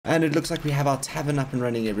And it looks like we have our tavern up and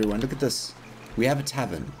running, everyone. Look at this. We have a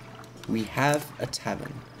tavern. We have a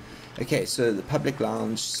tavern. Okay, so the public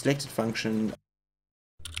lounge, selected function.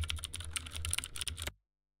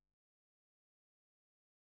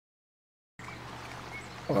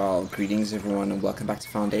 Well, greetings everyone and welcome back to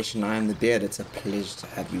Foundation. I am the Beard. It's a pleasure to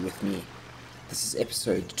have you with me. This is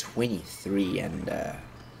episode 23 and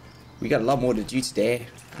we got a lot more to do today.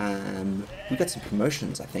 We got some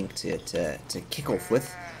promotions, I think, to kick off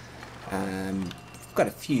with. We've got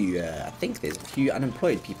a few, I think there's a few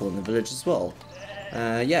unemployed people in the village as well.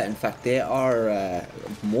 Yeah, in fact there are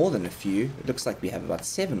more than a few. It looks like we have about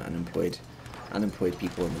 7 unemployed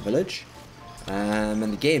people in the village. And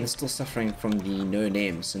the game is still suffering from the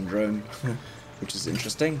no-name syndrome, which is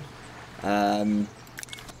interesting.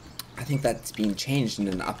 I think that's been changed in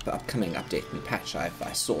an upcoming update and patch. I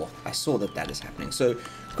saw that is happening. So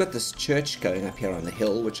we've got this church going up here on the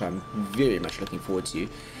hill, which I'm very much looking forward to.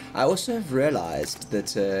 I also have realized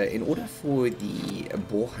that in order for the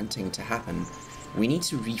boar hunting to happen, we need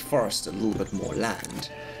to reforest a little bit more land.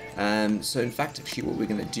 So in fact, actually what we're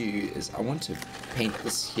going to do is I want to paint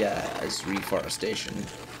this here as reforestation.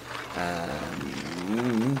 And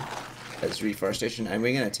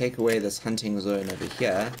we're going to take away this hunting zone over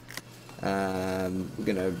here. We're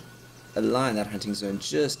going to align that hunting zone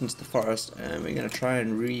just into the forest, and we're going to try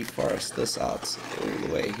and reforest this out all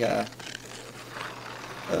the way here.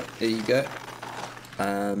 Oh, there you go.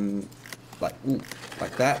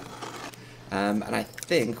 Like that. And I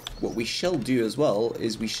think what we shall do as well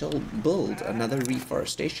is we shall build another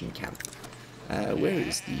reforestation camp. Where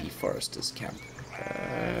is the foresters camp?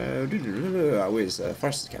 Where's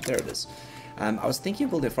foresters camp? There it is. I was thinking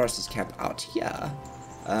of building a foresters camp out here,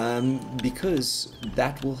 because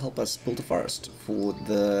that will help us build a forest for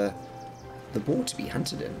the boar to be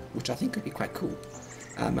hunted in, which I think could be quite cool.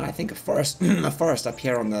 And I think a forest up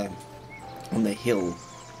here on the hill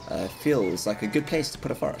feels like a good place to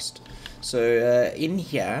put a forest. So in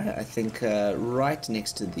here, I think right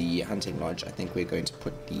next to the hunting lodge, I think we're going to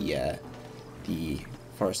put the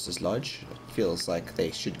forester's lodge. It feels like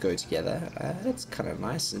they should go together. That's kind of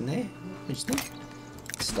nice in there. Interesting.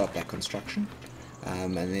 Start that construction,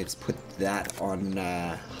 and let's put that on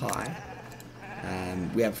high.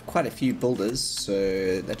 We have quite a few builders,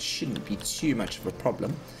 so that shouldn't be too much of a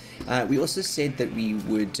problem. We also said that we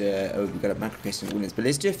would. Oh, we've got a micro-quest in Williams, but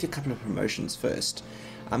let's do a couple of promotions first.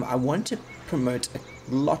 I want to promote a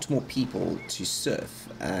lot more people to surf,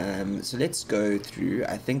 so let's go through.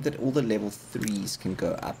 I think that all the level 3s can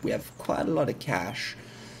go up. We have quite a lot of cash,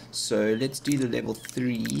 so let's do the level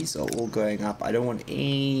 3s are all going up. I don't want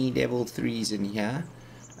any level 3s in here.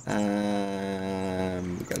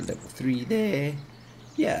 We've got a level 3 there.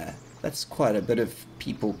 Yeah, that's quite a bit of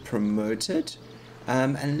people promoted.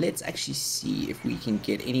 And let's actually see if we can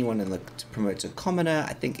get anyone to promote a commoner.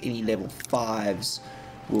 I think any level 5s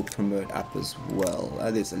will promote up as well.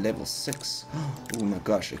 There's a level 6. Oh my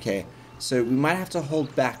gosh, okay. So we might have to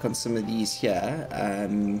hold back on some of these here.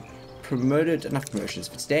 Promoted enough promotions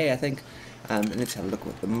for today, I think. And let's have a look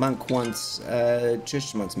what the monk wants.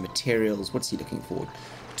 Church wants materials. What's he looking for?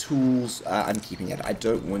 Tools. I'm keeping it. I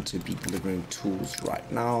don't want to be delivering tools right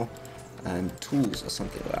now. Tools are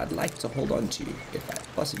something that I'd like to hold on to if I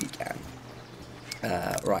possibly can.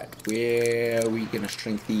 Right, where are we going to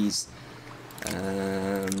shrink these?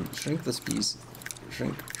 Shrink this piece.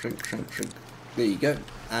 Shrink. There you go.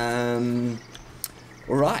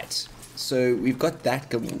 Alright, so we've got that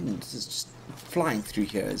going. This is just flying through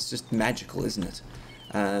here. It's just magical, isn't it?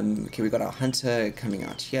 Okay, we've got our hunter coming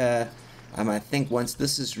out here. I think once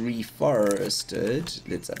this is reforested,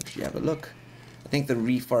 let's actually have a look. I think the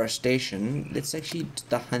reforestation, let's actually do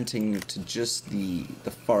the hunting to just the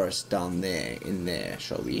forest down there, in there,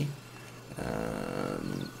 shall we?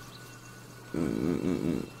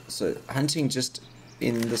 So hunting just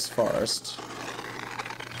in this forest.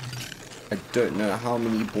 I don't know how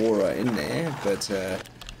many boar are in there, but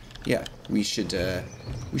yeah, we should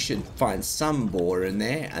find some boar in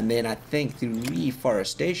there, and then I think the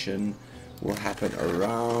reforestation will happen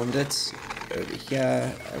around it over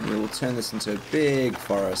here, and we will turn this into a big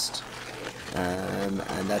forest, and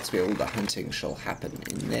that's where all the hunting shall happen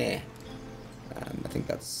in there. I think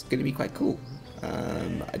that's going to be quite cool.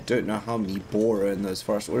 I don't know how many boar are in those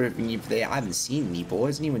forests, or even if they. I haven't seen any boar.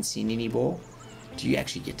 Has anyone seen any boar? Do you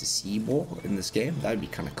actually get to see boar in this game? That would be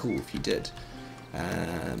kind of cool if you did.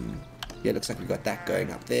 Yeah, looks like we've got that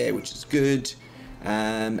going up there, which is good.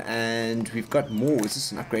 And we've got more. Is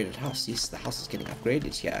this an upgraded house? Yes, the house is getting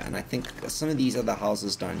upgraded here, and I think some of these other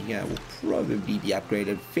houses down here will probably be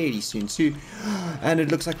upgraded fairly soon too. And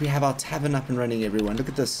it looks like we have our tavern up and running, everyone. Look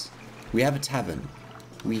at this. We have a tavern.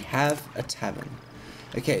 We have a tavern.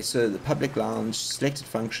 Okay, so the public lounge, selected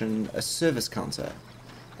function, a service counter.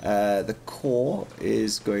 The core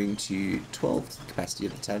is going to 12 capacity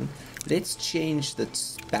of the tavern. Let's change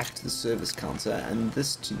that back to the service counter and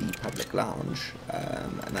this to the public lounge.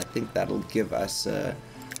 And I think that'll give us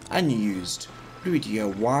unused. What do we do here?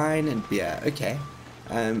 Wine and beer. Okay.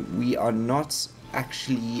 We are not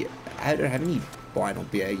actually... I don't have any wine or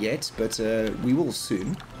beer yet, but we will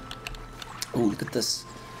soon. Oh, look at this.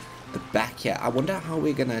 The back here. I wonder how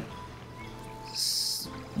we're gonna...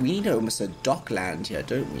 We need almost a dockland here,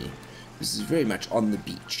 don't we? This is very much on the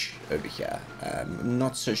beach over here. I'm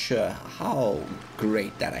not so sure how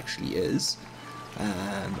great that actually is.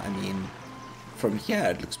 I mean, from here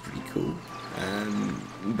it looks pretty cool.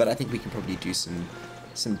 But I think we can probably do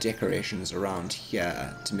some decorations around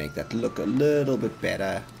here to make that look a little bit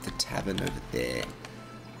better. The tavern over there.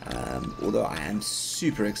 Although I am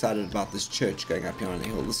super excited about this church going up here on the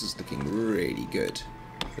hill. This is looking really good.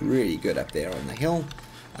 Really good up there on the hill.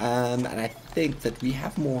 And I think that we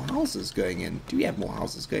have more houses going in. Do we have more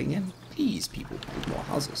houses going in? Please, people, build more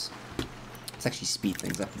houses. Let's actually speed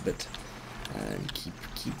things up a bit.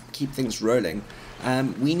 Keep things rolling.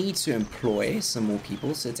 We need to employ some more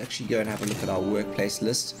people, so let's actually go and have a look at our workplace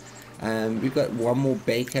list. We've got one more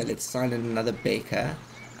baker. Let's sign in another baker.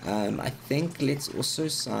 I think let's also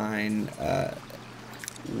sign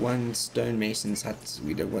one stonemason's hut.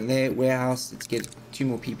 We don't want their warehouse. Let's get 2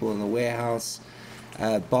 more people in the warehouse.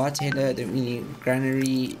 Bartender, don't we need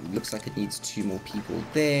granary? Looks like it needs 2 more people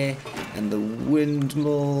there. And the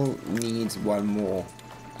windmill needs 1 more.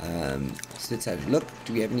 So let's have a look.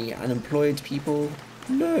 Do we have any unemployed people?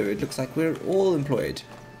 No, it looks like we're all employed.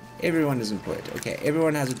 Everyone is employed. Okay,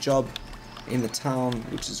 everyone has a job in the town,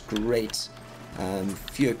 which is great.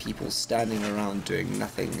 Fewer people standing around doing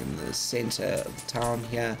nothing in the center of the town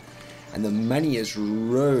here. And the money is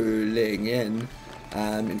rolling in.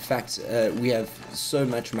 In fact, we have so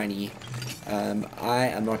much money. I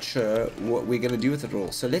am not sure what we're going to do with it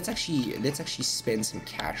all. So let's actually spend some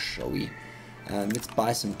cash, shall we? Let's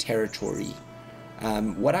buy some territory.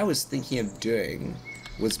 What I was thinking of doing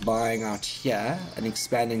was buying out here and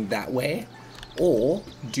expanding that way. Or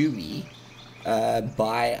do we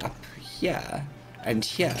buy up here and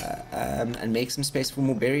here and make some space for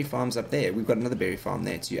more berry farms up there? We've got another berry farm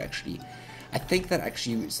there too, actually. I think that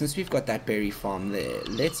actually, since we've got that berry farm there,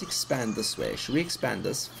 let's expand this way. Should we expand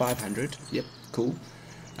this? 500. Yep, cool.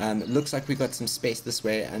 It looks like we got some space this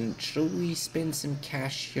way. And should we spend some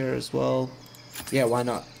cash here as well? Yeah, why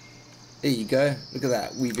not? There you go. Look at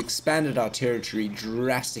that. We've expanded our territory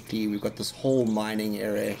drastically. We've got this whole mining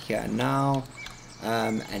area here now.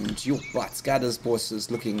 And your Batskaddersbos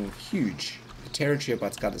is looking huge. The territory of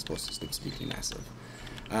Batskaddersbos is absolutely massive.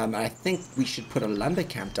 I think we should put a lumber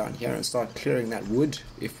camp down here and start clearing that wood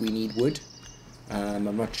if we need wood.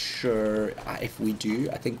 I'm not sure if we do.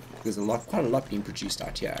 I think there's quite a lot being produced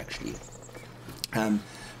out here actually.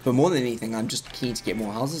 But more than anything, I'm just keen to get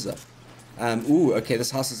more houses up. Ooh, okay,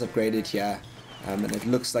 this house is upgraded here. And it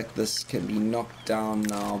looks like this can be knocked down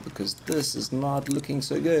now because this is not looking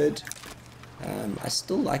so good. I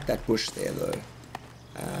still like that bush there though.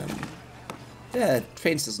 Yeah,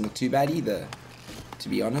 fence doesn't look too bad either, to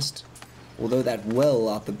be honest. Although that well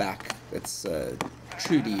out the back, it's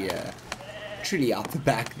truly out the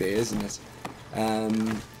back there, isn't it?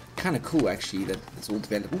 Kind of cool actually that it's all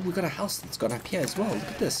developed. Oh, we've got a house that's gone up here as well. Look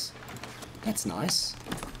at this. That's nice.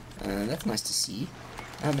 That's nice to see.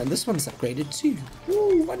 And this one's upgraded too.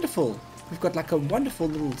 Ooh, wonderful. We've got like a wonderful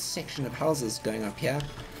little section of houses going up here.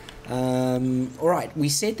 Alright, we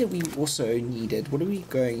said that we also needed, what are we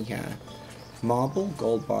going here? Marble,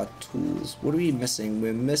 gold bar, tools. What are we missing?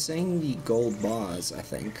 We're missing the gold bars, I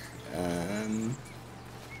think.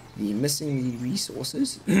 Missing the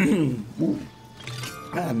resources.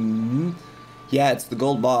 Yeah, it's the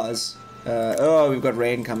gold bars. Oh, we've got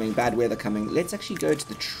rain coming, bad weather coming. Let's actually go to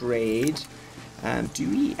the trade. Can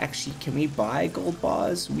we buy gold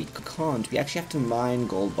bars? We can't. We actually have to mine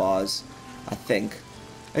gold bars, I think.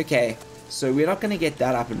 Okay, so we're not going to get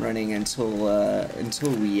that up and running until we,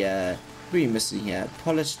 what are we missing here?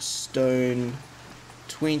 Polished stone,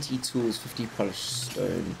 20 tools, 50 polished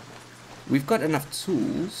stone. We've got enough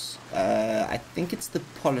tools. I think it's the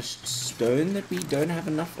polished stone that we don't have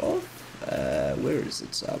enough of. Where is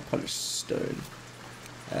it? Polished stone.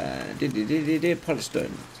 Polished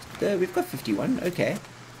stone. There, we've got 51. Okay.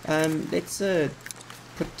 Let's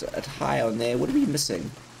put it high on there. What are we missing?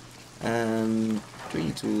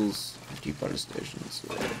 20 tools, 50 polished stations.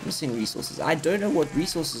 Missing resources. I don't know what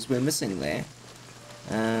resources we're missing there.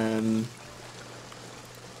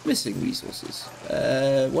 Missing resources.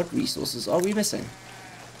 What resources are we missing?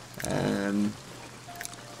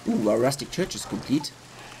 Ooh, our rustic church is complete.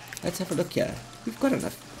 Let's have a look here. We've got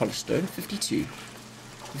enough polished stone. 52.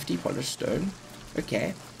 50 polished stone.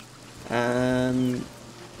 Okay.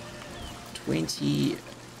 20.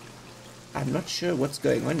 I'm not sure what's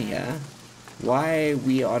going on here. Why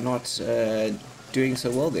we are not doing so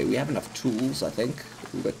well there. We have enough tools, I think.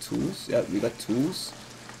 We've got tools. Yeah, we've got tools.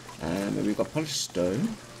 And we've got polished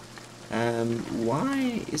stone.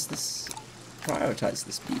 Why is this... Prioritize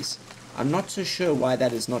this piece. I'm not so sure why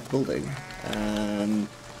that is not building.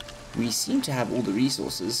 We seem to have all the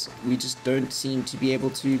resources. We just don't seem to be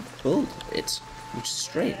able to build it. Which is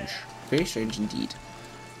strange. Very strange indeed.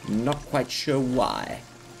 Not quite sure why.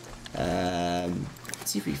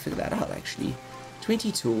 Let's see if we figure that out actually.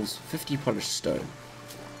 20 tools, 50 polished stone.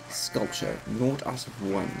 Sculpture, 0 out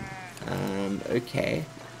of 1. Okay.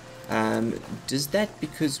 Does that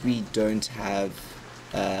because we don't have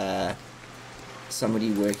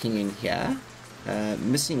somebody working in here?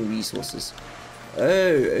 Missing resources. Oh,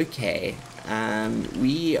 okay.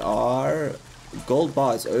 We are gold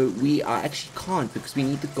bars. Oh, we are actually can't because we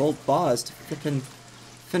need the gold bars to flippin'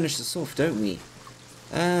 finish this off, don't we?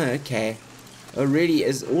 Okay. It really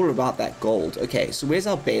is all about that gold. Okay, so where's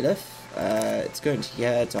our bailiff? It's going to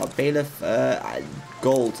here to our bailiff.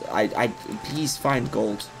 Gold. Please find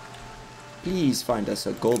gold. Please find us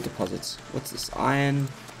a gold deposit. What's this? Iron.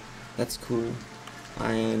 That's cool.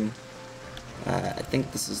 Iron. I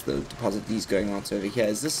think this is the deposit these going on to over here.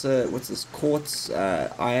 Is this what's this? Quartz,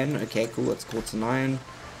 iron. Okay, cool. That's quartz and iron.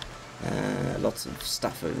 Lots of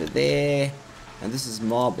stuff over there. And this is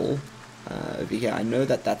marble over here. I know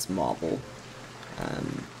that that's marble.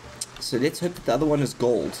 So let's hope that the other one is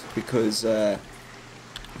gold, because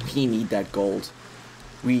we need that gold.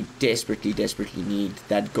 We desperately, desperately need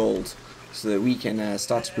that gold so that we can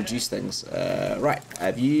start to produce things. Right,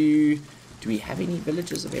 do we have any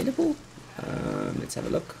villagers available? Let's have a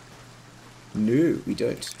look. No, we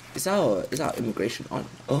don't. Is our immigration on?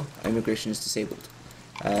 Oh, our immigration is disabled.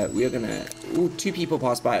 We are gonna... Ooh, 2 people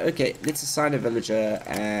pass by. Okay, let's assign a villager,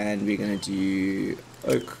 and we're gonna do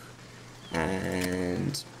oak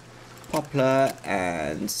and poplar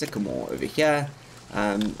and sycamore over here.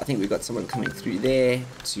 I think we've got someone coming through there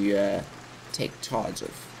to take charge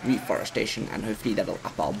of reforestation, and hopefully that'll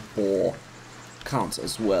up our boar count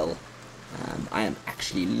as well. I am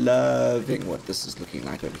actually loving what this is looking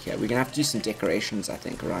like over here. We're gonna have to do some decorations, I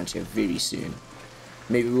think, around here very soon.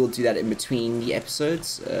 Maybe we'll do that in between the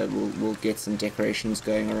episodes. We'll get some decorations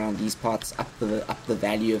going around these parts, up the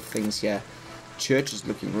value of things here. Church is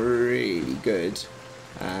looking really good.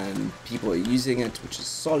 People are using it, which is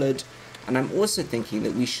solid. And I'm also thinking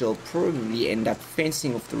that we shall probably end up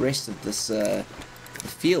fencing off the rest of this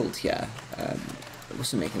field here.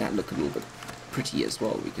 Also making that look a little bit pretty as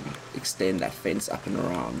well. We can extend that fence up and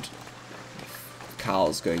around.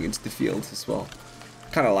 Cows going into the field as well.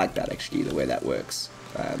 Kind of like that actually, the way that works.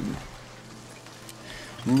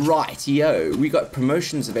 Right, yo, we got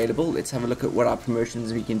promotions available. Let's have a look at what our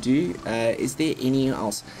promotions we can do. Is there any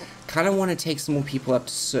else? Kind of want to take some more people up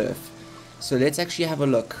to surf. So let's actually have a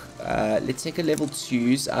look. Let's take a level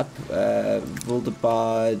 2s up.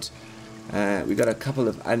 Wildebard. We got a couple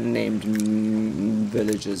of unnamed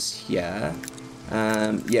villagers here.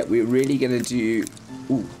 Yeah, we're really gonna do.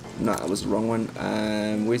 Ooh, no, that was the wrong one.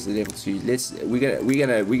 Where's the level 2?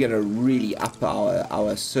 We're gonna really up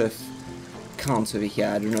our surf count over here.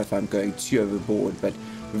 I don't know if I'm going too overboard, but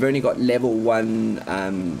we've only got level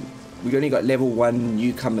 1. We've only got level 1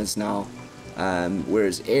 newcomers now,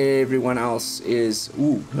 whereas everyone else is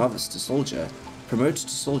novice to soldier, promoted to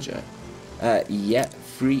soldier. Yeah,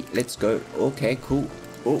 free. Let's go. Okay, cool.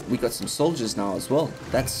 Oh, we got some soldiers now as well.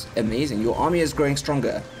 That's amazing. Your army is growing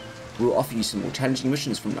stronger. We'll offer you some more challenging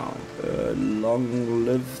missions from now on. Long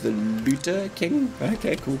live the looter king.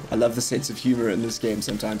 Okay, cool. I love the sense of humor in this game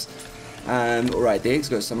sometimes. Alright, there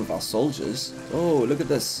go some of our soldiers. Oh, look at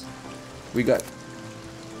this. We got...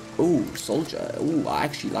 Oh, soldier. Oh, I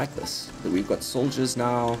actually like this. That we've got soldiers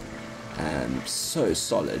now. So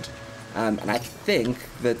solid. And I think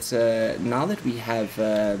that now that we have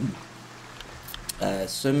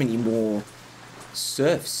so many more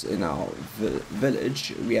serfs in our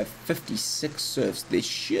village, we have 56 serfs. They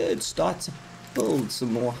should start to build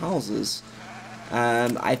some more houses.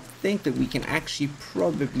 I think that we can actually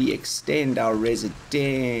probably extend our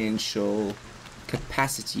residential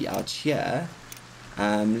capacity out here.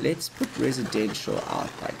 Let's put residential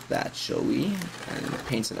out like that, shall we? And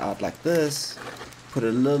paint it out like this. Put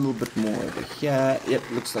a little bit more over here.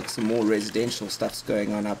 Yep, looks like some more residential stuff's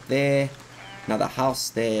going on up there. Another house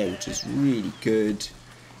there, which is really good.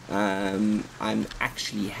 I'm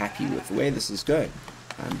actually happy with the way this is going.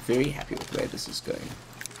 I'm very happy with where this is going.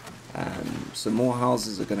 So more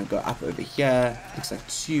houses are going to go up over here. Looks like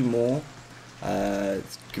 2 more.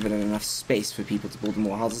 It's given it enough space for people to build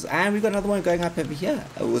more houses. And we've got another one going up over here.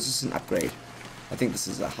 It was just an upgrade. I think this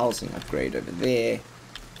is a housing upgrade over there.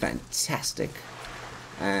 Fantastic.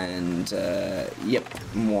 And yep,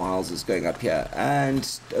 more houses going up here. And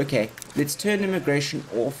okay, let's turn immigration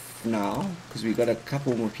off now, because we've got a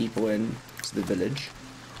couple more people in to the village.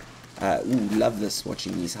 Ooh, love this,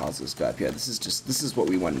 watching these houses go up here. This is what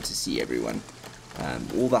we wanted to see, everyone.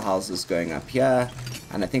 All the houses going up here,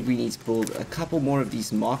 and I think we need to build a couple more of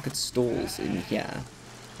these market stalls in here,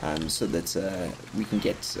 so that we can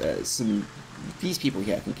get these people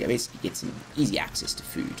here can basically get some easy access to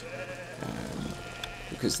food,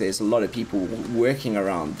 because there's a lot of people working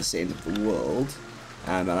around this end of the world,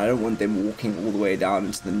 and I don't want them walking all the way down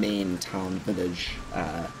into the main town village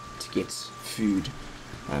to get food,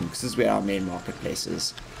 because this is where our main marketplace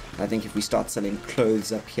is. I think if we start selling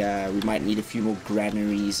clothes up here, we might need a few more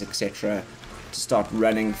granaries, etc., to start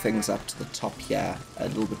running things up to the top here a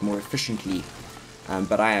little bit more efficiently.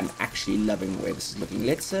 But I am actually loving where this is looking.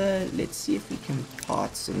 Let's see if we can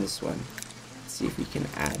parts in this one. Let's see if we can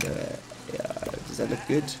add a. Does that look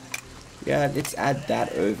good? Yeah, let's add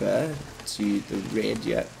that over to the red.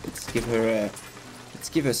 Yeah, let's give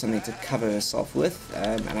her something to cover herself with,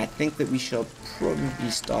 and I think that we shall probably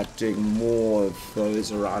start doing more of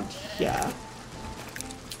those around here.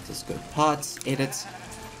 Let's go parts, edit.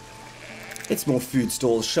 It's more food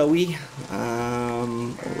stalls, shall we? Alright.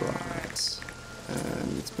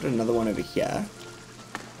 Let's put another one over here.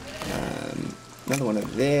 Another one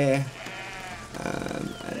over there. And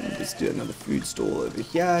let's do another food stall over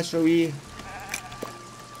here, shall we?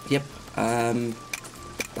 Yep. I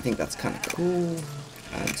think that's kind of cool.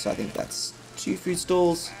 So I think that's 2 food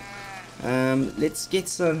stalls. Let's get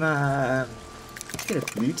some. Let's get a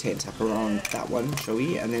blue tent up around that one, shall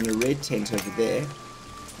we? And then a red tent over there.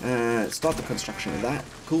 Start the construction of that.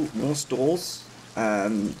 Cool. More stalls.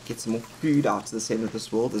 Get some more food out to the center of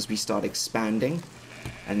this world as we start expanding.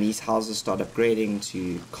 And these houses start upgrading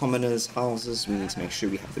to commoners' houses. We need to make sure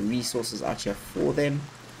we have the resources out here for them.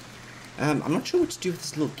 I'm not sure what to do with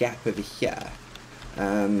this little gap over here.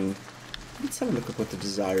 Let's have a look at what the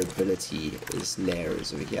desirability layer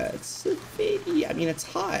is over here. It's fairly, I mean, it's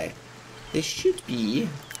high. There should be,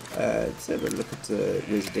 let's have a look at the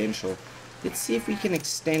residential. Let's see if we can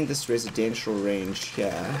extend this residential range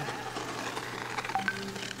here.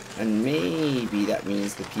 And maybe that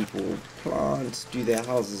means the people plant, do their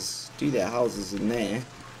houses in there.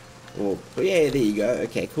 Or, but yeah, there you go.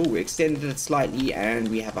 Okay, cool. We extended it slightly, and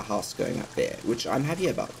we have a house going up there, which I'm happy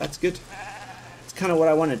about. That's good. It's kind of what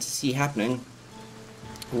I wanted to see happening.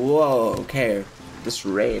 Whoa, okay. This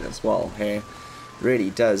rain as well, hey,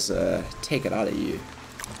 really does take it out of you.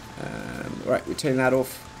 Right, we turn that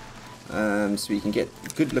off, so we can get a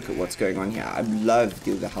good look at what's going on here. I love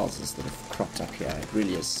the houses that have cropped up here. It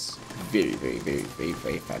really is very, very, very, very,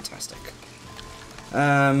 very fantastic.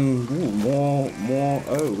 Ooh, more.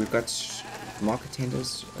 Oh, we've got market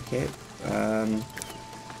tenders. Okay.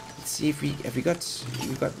 Let's see if we've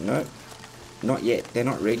got no, not yet. They're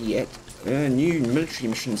not ready yet. New military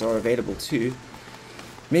missions are available too.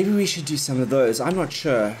 Maybe we should do some of those. I'm not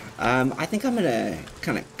sure. I think I'm gonna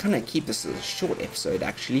kind of keep this as a short episode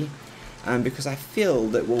actually, because I feel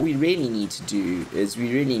that what we really need to do is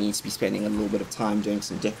we really need to be spending a little bit of time doing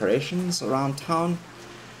some decorations around town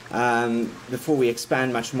before we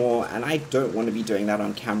expand much more. And I don't want to be doing that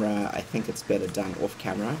on camera. I think it's better done off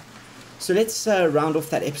camera. So let's round off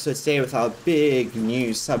that episode today with our big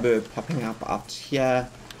new suburb popping up out here,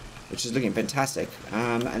 which is looking fantastic.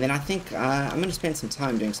 And then I think I'm going to spend some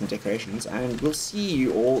time doing some decorations, and we'll see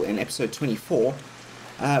you all in episode 24,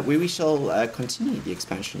 where we shall continue the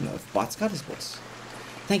expansion of Bart's Sports.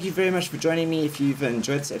 Thank you very much for joining me. If you've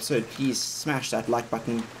enjoyed this episode, please smash that like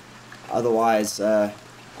button. Otherwise,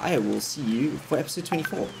 I will see you for episode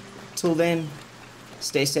 24. Till then,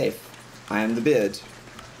 stay safe. I am the Beard,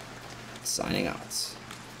 signing out.